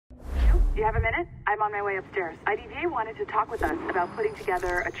Do you have a minute? I'm on my way upstairs. IDVA wanted to talk with us about putting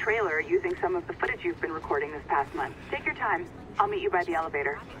together a trailer using some of the footage you've been recording this past month. Take your time. I'll meet you by the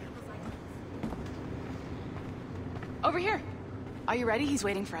elevator. Over here. Are you ready? He's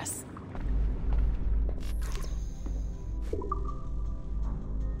waiting for us.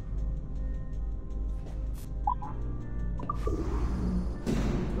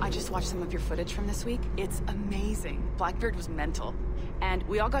 I just watched some of your footage from this week. It's amazing. Blackbeard was mental. And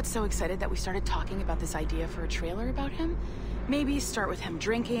we all got so excited that we started talking about this idea for a trailer about him. Maybe start with him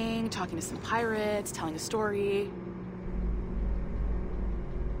drinking, talking to some pirates, telling a story.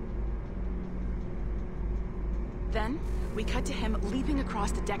 Then, we cut to him leaping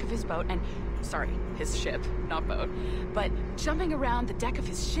across the deck of his boat and... Sorry, his ship, not boat. But jumping around the deck of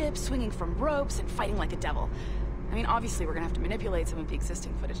his ship, swinging from ropes, and fighting like a devil. I mean, obviously we're gonna have to manipulate some of the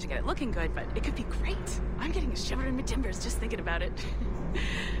existing footage to get it looking good, but it could be great. I'm getting a shiver in my timbers just thinking about it.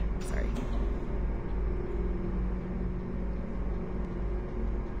 Sorry.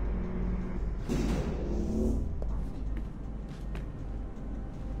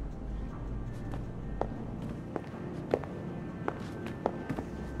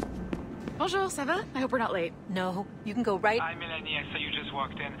 Bonjour, ça va? I hope we're not late. No, you can go right... Hi, Melanie. I saw you just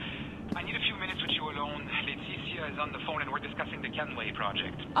walked in. I need a few minutes with you alone. Leticia is on the phone and we're discussing the Kenway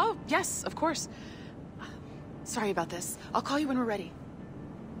project. Oh, yes, of course. Sorry about this. I'll call you when we're ready.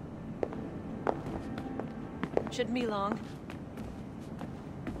 Shouldn't be long.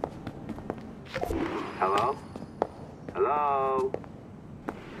 Hello? Hello?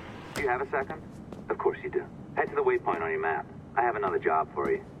 Do you have a second? Of course you do. Head to the waypoint on your map. I have another job for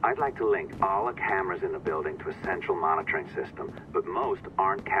you. I'd like to link all the cameras in the building to a central monitoring system, but most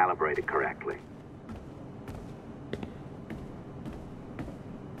aren't calibrated correctly.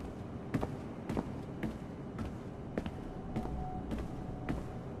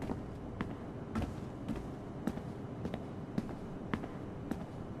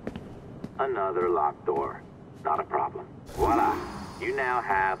 Another locked door. Not a problem. Voila! You now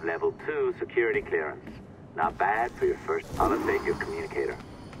have level 2 security clearance. Not bad for your first auto-save communicator.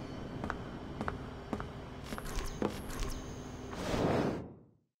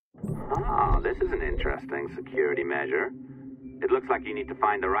 Ah, this is an interesting security measure. It looks like you need to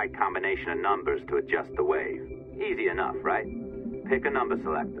find the right combination of numbers to adjust the wave. Easy enough, right? Pick a number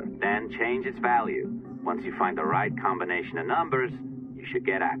selector, then change its value. Once you find the right combination of numbers, you should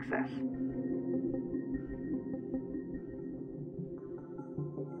get access.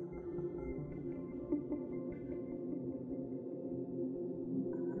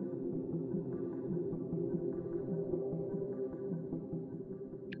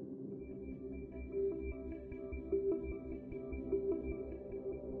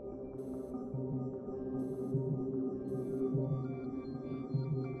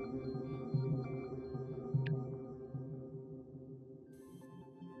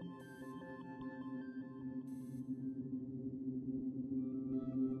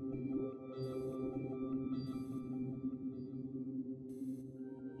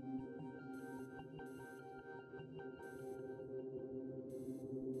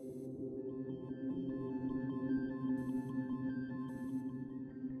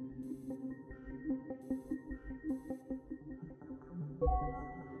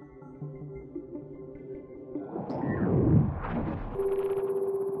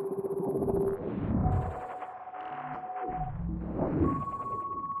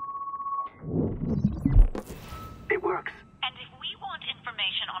 It works. And if we want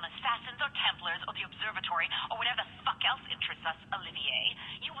information on Assassins or Templars or the Observatory or whatever the fuck else interests us, Olivier,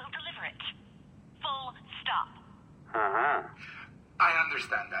 you will deliver it. Full stop. Uh-huh. I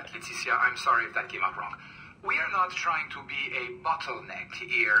understand that, Leticia. I'm sorry if that came out wrong. We are not trying to be a bottleneck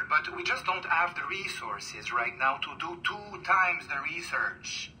here, but we just don't have the resources right now to do 2 times the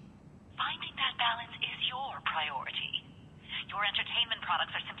research. Finding that balance is your priority. Your entertainment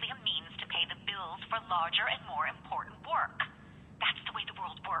products are simply a means to pay the bills for larger and more important work. That's the way the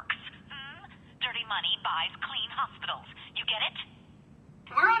world works. Dirty money buys clean hospitals. You get it?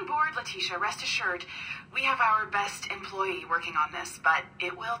 We're on board, Leticia. Rest assured. We have our best employee working on this, but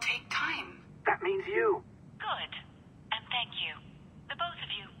it will take time. That means you. Good. And thank you. The both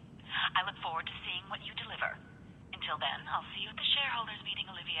of you. I look forward to seeing what you deliver. Until then, I'll see you at the shareholders meeting,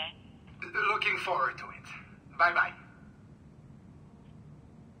 Olivier. Looking forward to it. Bye-bye.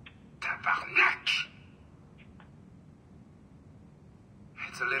 Tabarnak!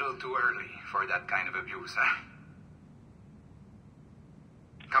 It's a little too early for that kind of abuse, huh?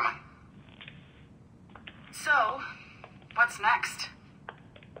 Come on. So, what's next?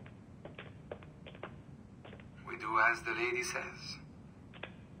 We do as the lady says.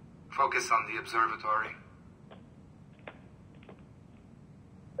 focus on the observatory.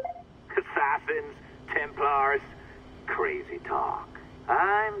 Assassins, Templars, crazy talk.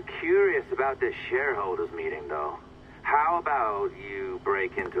 I'm curious about this shareholders meeting, though. How about you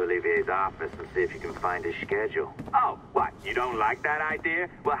break into Olivier's office and see if you can find his schedule? Oh, what? You don't like that idea?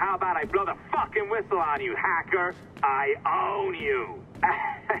 Well, how about I blow the fucking whistle on you, hacker? I own you.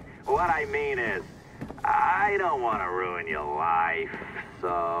 What I mean is, I don't want to ruin your life,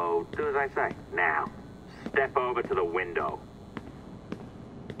 so do as I say. Now, step over to the window.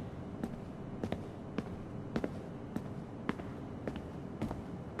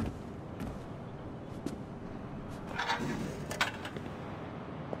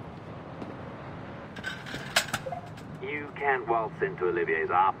 You can't waltz into Olivier's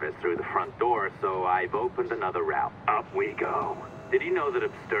office through the front door, so I've opened another route. Up we go. Did you know that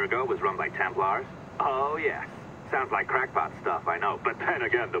Abstergo was run by Templars? Oh, yes. Sounds like crackpot stuff, I know. But then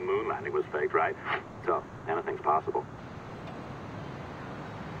again, the moon landing was faked, right? So, anything's possible.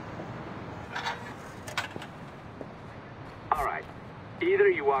 All right. Either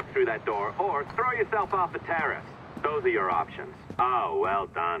you walk through that door, or throw yourself off the terrace. Those are your options. Oh, well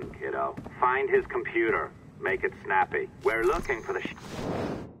done, kiddo. Find his computer. Make it snappy. We're looking for the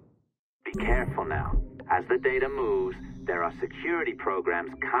Be careful now. As the data moves, there are security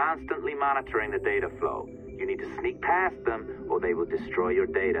programs constantly monitoring the data flow. You need to sneak past them, or they will destroy your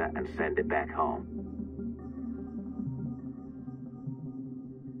data and send it back home.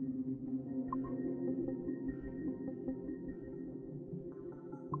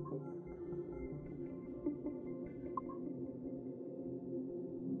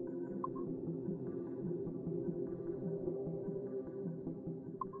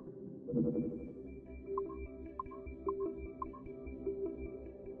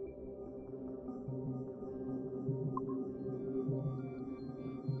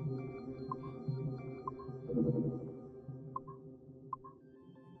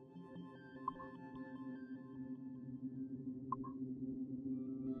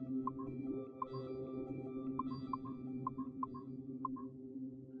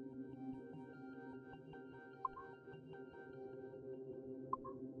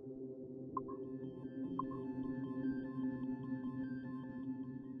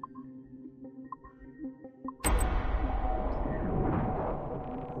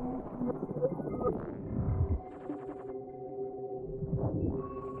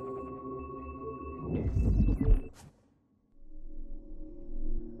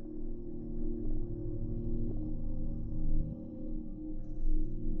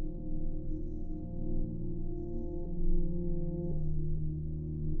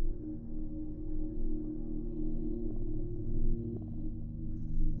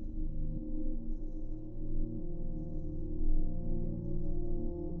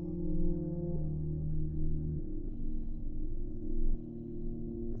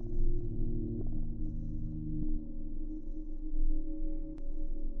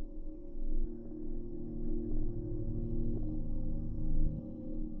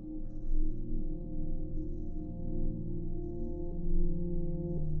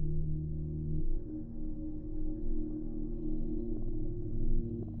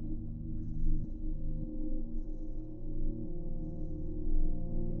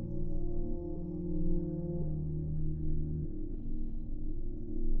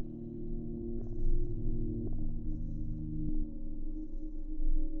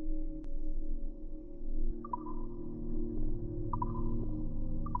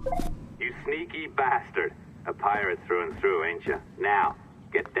 You sneaky bastard. A pirate through and through, ain't you? Now,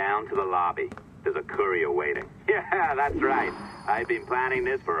 get down to the lobby. There's a courier waiting. Yeah, that's right. I've been planning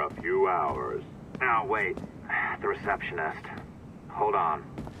this for a few hours. Now, wait. The receptionist. Hold on.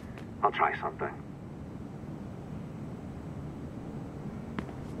 I'll try something.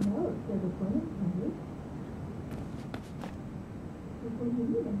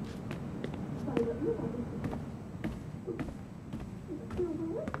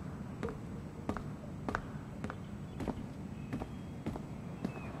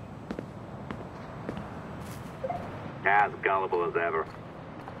 As gullible as ever.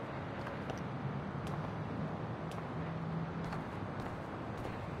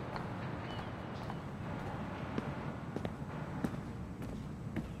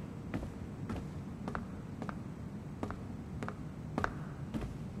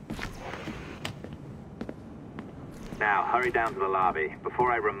 Now, hurry down to the lobby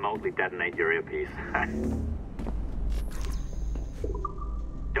before I remotely detonate your earpiece.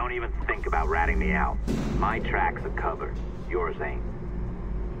 Don't even think about ratting me out. My tracks are covered. Yours ain't.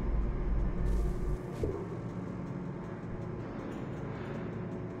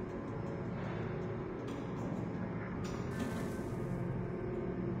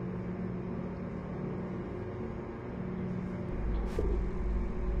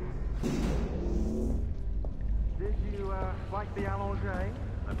 Did you, like the allongé?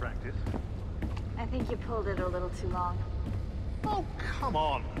 I practice. I think you pulled it a little too long. Oh, come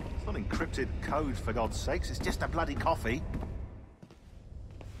on. It's not encrypted code, for God's sakes. It's just a bloody coffee.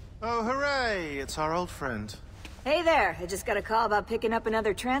 Oh, hooray! It's our old friend. Hey there, I just got a call about picking up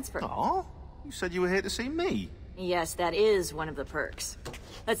another transfer. Oh? You said you were here to see me. Yes, that is one of the perks.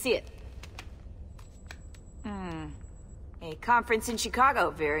 Let's see it. A conference in Chicago,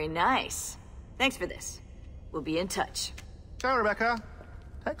 very nice. Thanks for this. We'll be in touch. Ciao, Rebecca.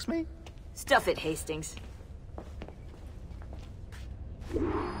 Text me. Stuff it, Hastings. They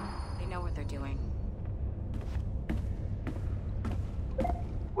know what they're doing.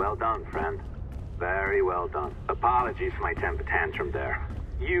 Well done, friend. Very well done. Apologies for my temper tantrum there.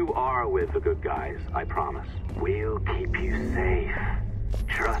 You are with the good guys, I promise. We'll keep you safe.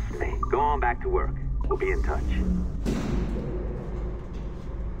 Trust me. Go on back to work. We'll be in touch.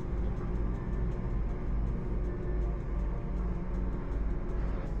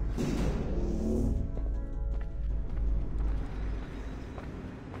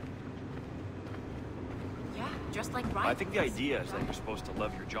 Yeah, just like Ryan. I think the idea is that you're supposed to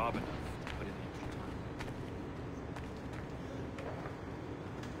love your job enough